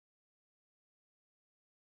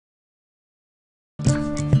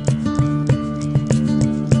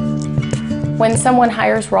When someone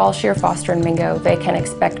hires Rawls, Scheer, Foster, and Mingo, they can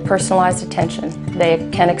expect personalized attention. They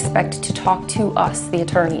can expect to talk to us, the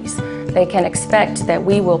attorneys. They can expect that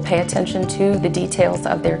we will pay attention to the details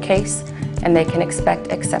of their case, and they can expect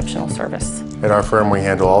exceptional service. At our firm, we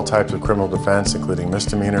handle all types of criminal defense, including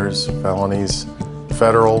misdemeanors, felonies,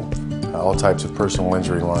 federal, all types of personal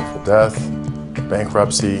injury and wrongful death,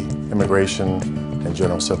 bankruptcy, immigration, and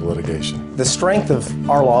general civil litigation. The strength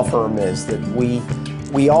of our law firm is that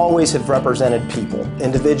we always have represented people,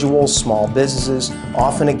 individuals, small businesses,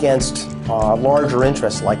 often against larger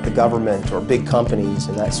interests like the government or big companies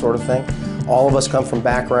and that sort of thing. All of us come from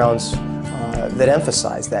backgrounds that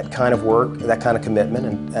emphasize that kind of work, that kind of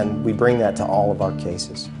commitment, and we bring that to all of our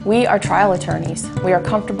cases. We are trial attorneys. We are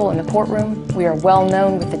comfortable in the courtroom, we are well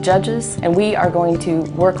known with the judges, and we are going to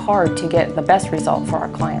work hard to get the best result for our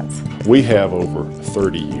clients. We have over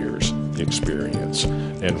 30 years experience,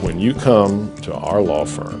 and when you come to our law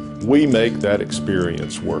firm, we make that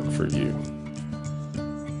experience work for you.